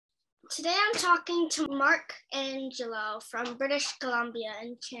Today I'm talking to Mark Angelo from British Columbia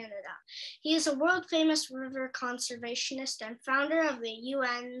in Canada. He is a world-famous river conservationist and founder of the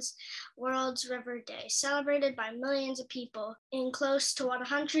UN's World's River Day, celebrated by millions of people in close to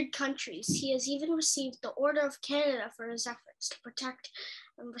 100 countries. He has even received the Order of Canada for his efforts to protect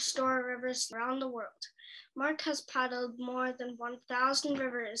and restore rivers around the world. Mark has paddled more than 1,000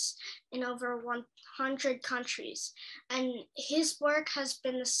 rivers in over 100 countries, and his work has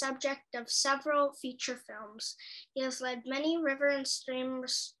been the subject of several feature films. He has led many river and stream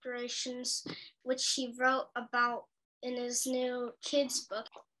restorations, which he wrote about in his new kids' book,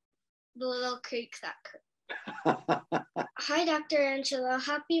 The Little Creek That Could. Hi, Dr. Angelo.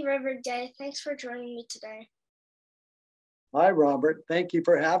 Happy River Day. Thanks for joining me today. Hi, Robert. Thank you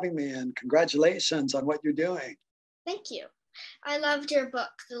for having me, and congratulations on what you're doing. Thank you. I loved your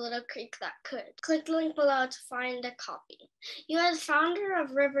book, The Little Creek That Could. Click the link below to find a copy. You are the founder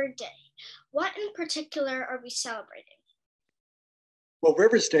of River Day. What in particular are we celebrating? Well,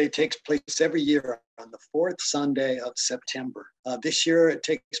 Rivers Day takes place every year on the fourth Sunday of September. This year, it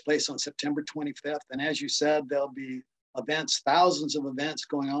takes place on September 25th. And as you said, there'll be events, thousands of events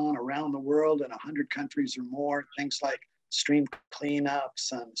going on around the world in 100 countries or more, things like stream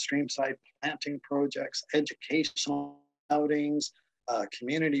cleanups and streamside planting projects, educational outings,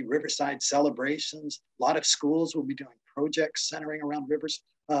 community riverside celebrations. A lot of schools will be doing projects centering around rivers.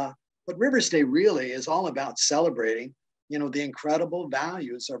 But Rivers Day really is all about celebrating, the incredible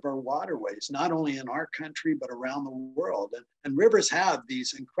values of our waterways, not only in our country, but around the world. And rivers have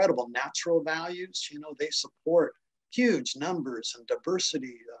these incredible natural values. They support huge numbers and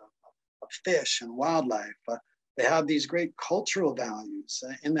diversity of fish and wildlife. They have these great cultural values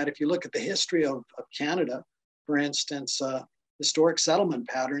in that if you look at the history of Canada, for instance, historic settlement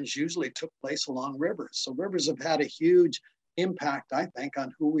patterns usually took place along rivers. So rivers have had a huge impact, I think,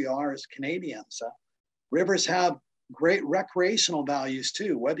 on who we are as Canadians. Rivers have great recreational values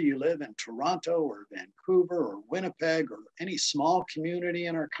too, whether you live in Toronto or Vancouver or Winnipeg or any small community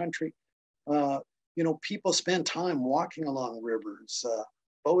in our country. People spend time walking along rivers,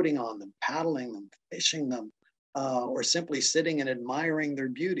 boating on them, paddling them, fishing them, or simply sitting and admiring their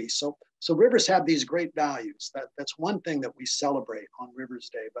beauty. So rivers have these great values. That's one thing that we celebrate on Rivers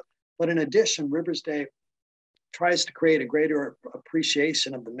Day. But in addition, Rivers Day tries to create a greater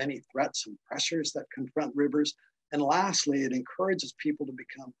appreciation of the many threats and pressures that confront rivers. And lastly, it encourages people to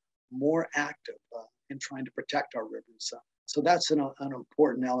become more active in trying to protect our rivers. So that's an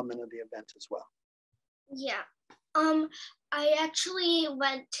important element of the event as well. Yeah. I actually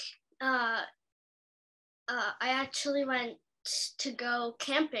went to go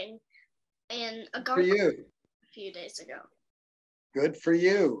camping in a golf course a few days ago. Good for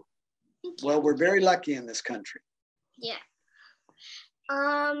you. Thank you. Well, we're very lucky in this country. Yeah.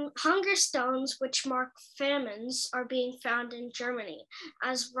 Hunger stones, which mark famines, are being found in Germany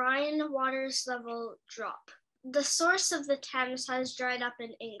as Rhine water's level drop. The source of the Thames has dried up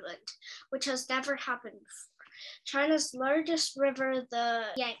in England, which has never happened before. China's largest river, the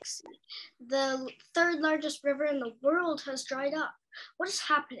Yangtze, the third largest river in the world, has dried up. What is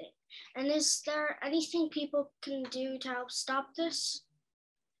happening? And is there anything people can do to help stop this?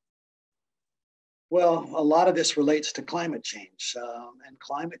 Well, a lot of this relates to climate change, and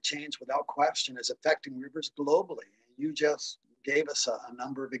climate change, without question, is affecting rivers globally. You just gave us a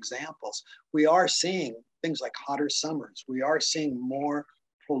number of examples. We are seeing things like hotter summers. We are seeing more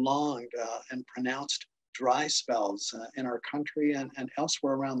prolonged and pronounced dry spells in our country and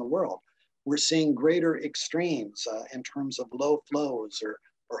elsewhere around the world. We're seeing greater extremes in terms of low flows or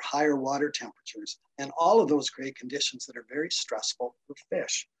higher water temperatures. And all of those create conditions that are very stressful for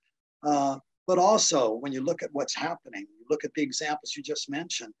fish. But also, when you look at what's happening, you look at the examples you just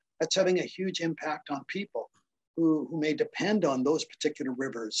mentioned, that's having a huge impact on people who may depend on those particular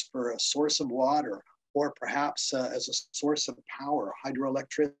rivers for a source of water or perhaps as a source of power,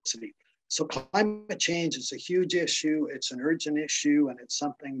 hydroelectricity. So climate change is a huge issue, it's an urgent issue, and it's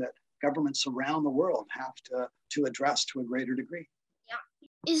something that governments around the world have to address to a greater degree.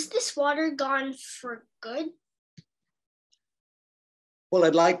 Yeah. Is this water gone for good? Well,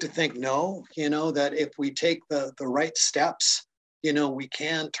 I'd like to think no, that if we take the right steps, we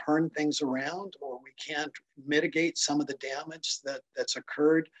can turn things around or we can mitigate some of the damage that's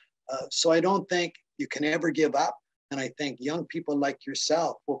occurred. So I don't think you can ever give up. And I think young people like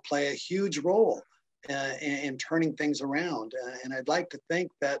yourself will play a huge role in turning things around. And I'd like to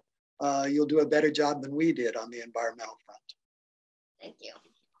think that you'll do a better job than we did on the environmental front. Thank you.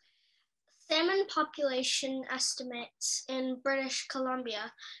 Salmon population estimates in British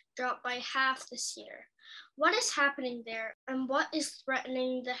Columbia dropped by half this year. What is happening there, and what is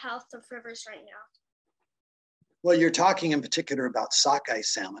threatening the health of rivers right now? Well, you're talking in particular about sockeye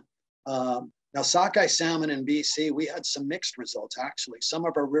salmon. Now, sockeye salmon in BC, we had some mixed results, actually. Some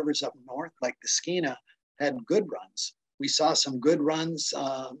of our rivers up north, like the Skeena, had good runs. We saw some good runs,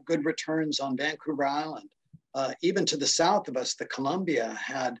 good returns on Vancouver Island. Even to the south of us, the Columbia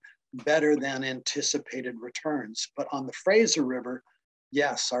had better than anticipated returns. But on the Fraser River,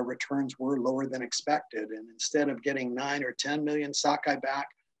 yes, our returns were lower than expected. And instead of getting 9 or 10 million sockeye back,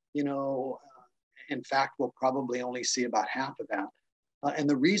 in fact, we'll probably only see about half of that. And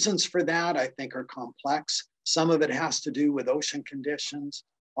the reasons for that, I think, are complex. Some of it has to do with ocean conditions.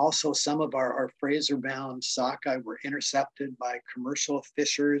 Also, some of our Fraser-bound sockeye were intercepted by commercial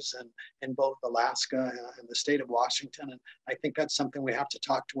fishers in both Alaska and the state of Washington. And I think that's something we have to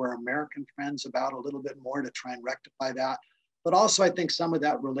talk to our American friends about a little bit more to try and rectify that. But also, I think some of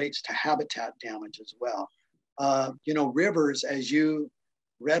that relates to habitat damage as well. Rivers, as you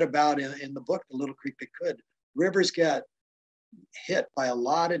read about in the book, The Little Creek That Could, rivers get hit by a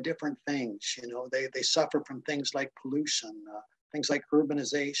lot of different things. They suffer from things like pollution, things like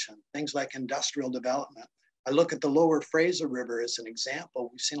urbanization, things like industrial development. I look at the lower Fraser River as an example.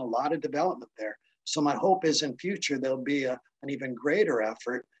 We've seen a lot of development there. So my hope is in future, there'll be an even greater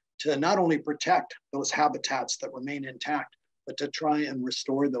effort to not only protect those habitats that remain intact, but to try and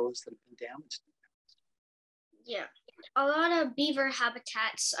restore those that have been damaged. Yeah. A lot of beaver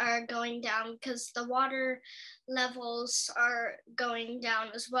habitats are going down because the water levels are going down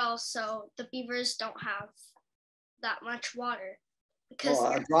as well. So the beavers don't have that much water because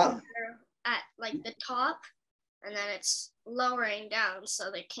they're at like the top, and then it's lowering down,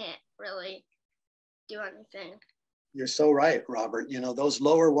 so they can't really do anything. You're so right, Robert. Those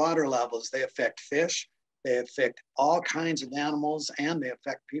lower water levels, they affect fish, they affect all kinds of animals, and they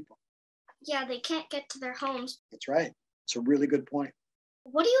affect people. Yeah, they can't get to their homes. That's right. It's a really good point.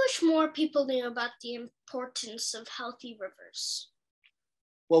 What do you wish more people knew about the importance of healthy rivers?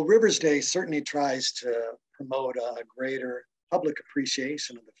 Well, Rivers Day certainly tries to promote a greater public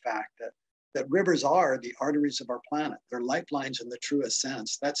appreciation of the fact that rivers are the arteries of our planet. They're lifelines in the truest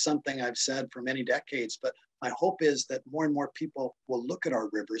sense. That's something I've said for many decades, but my hope is that more and more people will look at our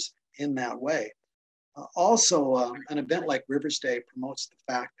rivers in that way. Also, an event like Rivers Day promotes the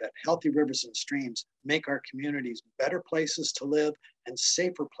fact that healthy rivers and streams make our communities better places to live and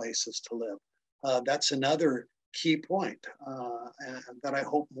safer places to live. That's another key point and that I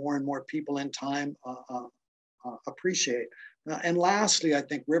hope more and more people in time appreciate. And lastly, I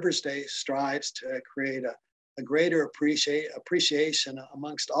think Rivers Day strives to create a greater appreciation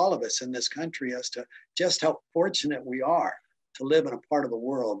amongst all of us in this country as to just how fortunate we are to live in a part of the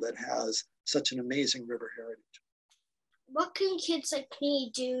world that has such an amazing river heritage. What can kids like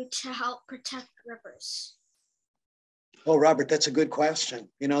me do to help protect rivers? Oh, Robert, that's a good question.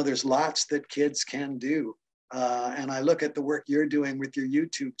 There's lots that kids can do. And I look at the work you're doing with your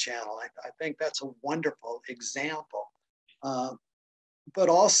YouTube channel. I think that's a wonderful example. But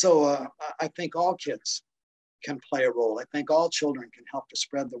also, I think all kids can play a role. I think all children can help to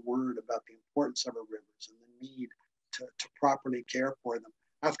spread the word about the importance of our rivers and the need to properly care for them.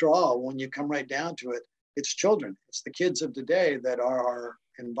 After all, when you come right down to it, it's children, it's the kids of today that are our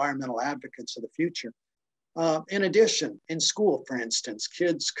environmental advocates of the future. In addition, in school, for instance,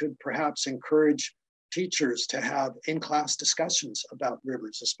 kids could perhaps encourage teachers to have in-class discussions about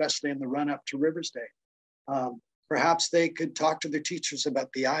rivers, especially in the run-up to Rivers Day. Perhaps they could talk to their teachers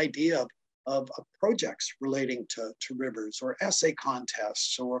about the idea of projects relating to rivers, or essay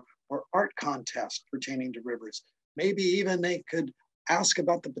contests, or art contests pertaining to rivers. Maybe even they could ask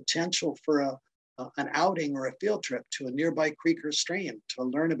about the potential for an outing or a field trip to a nearby creek or stream to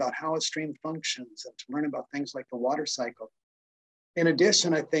learn about how a stream functions and to learn about things like the water cycle. In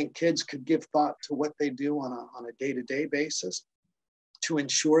addition, I think kids could give thought to what they do on a day-to-day basis to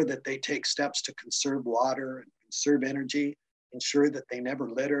ensure that they take steps to conserve water and conserve energy, ensure that they never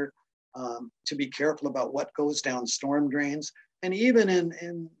litter, to be careful about what goes down storm drains, and even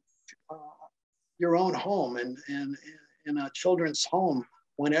in your own home and in a children's home,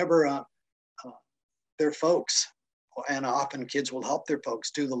 whenever their folks, and often kids will help their folks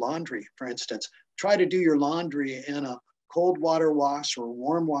do the laundry, for instance, try to do your laundry in a cold water wash or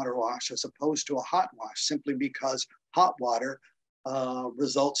warm water wash as opposed to a hot wash, simply because hot water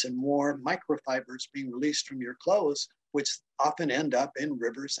results in more microfibers being released from your clothes, which often end up in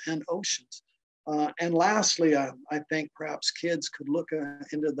rivers and oceans. And lastly, I think perhaps kids could look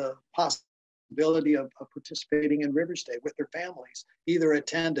into the possibility of participating in Rivers Day with their families, either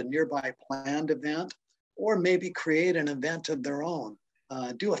attend a nearby planned event or maybe create an event of their own.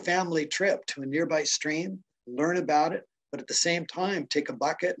 Do a family trip to a nearby stream, learn about it, but at the same time, take a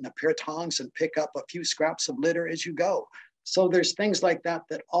bucket and a pair of tongs and pick up a few scraps of litter as you go. So there's things like that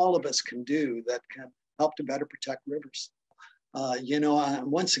that all of us can do that can help to better protect rivers.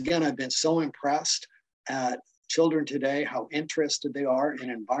 Once again, I've been so impressed at children today, how interested they are in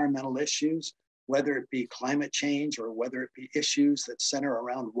environmental issues, whether it be climate change or whether it be issues that center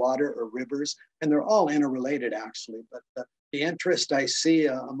around water or rivers. And they're all interrelated, actually. But the interest I see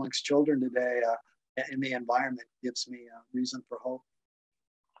amongst children today in the environment gives me a reason for hope.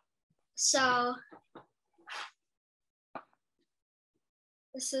 So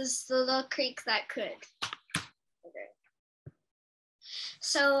this is the little creek that could. Okay.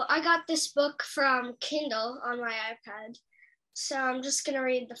 So I got this book from Kindle on my iPad. So I'm just gonna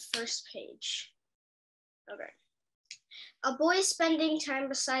read the first page. Okay. A boy spending time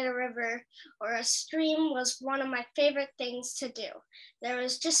beside a river or a stream was one of my favorite things to do. There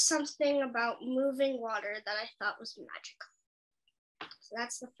was just something about moving water that I thought was magical. So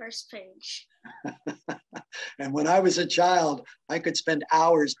that's the first page. And when I was a child, I could spend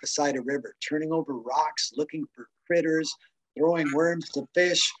hours beside a river, turning over rocks, looking for critters, throwing worms to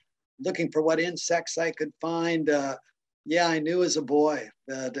fish, looking for what insects I could find. I knew as a boy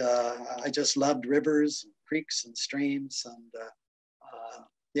that I just loved rivers, creeks and streams.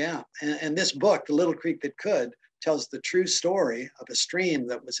 And this book, The Little Creek That Could, tells the true story of a stream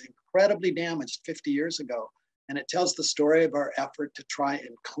that was incredibly damaged 50 years ago. And it tells the story of our effort to try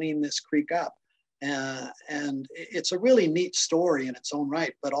and clean this creek up. And it's a really neat story in its own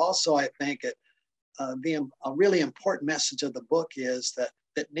right, but also I think a really important message of the book is that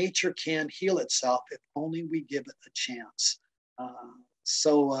nature can heal itself if only we give it a chance.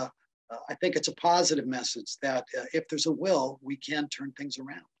 I think it's a positive message that if there's a will, we can turn things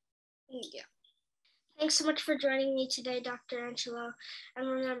around. Yeah. Thanks so much for joining me today, Dr. Angelo. And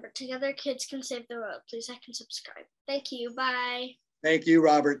remember, together kids can save the world. Please like and subscribe. Thank you. Bye. Thank you,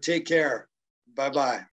 Robert. Take care. Bye-bye.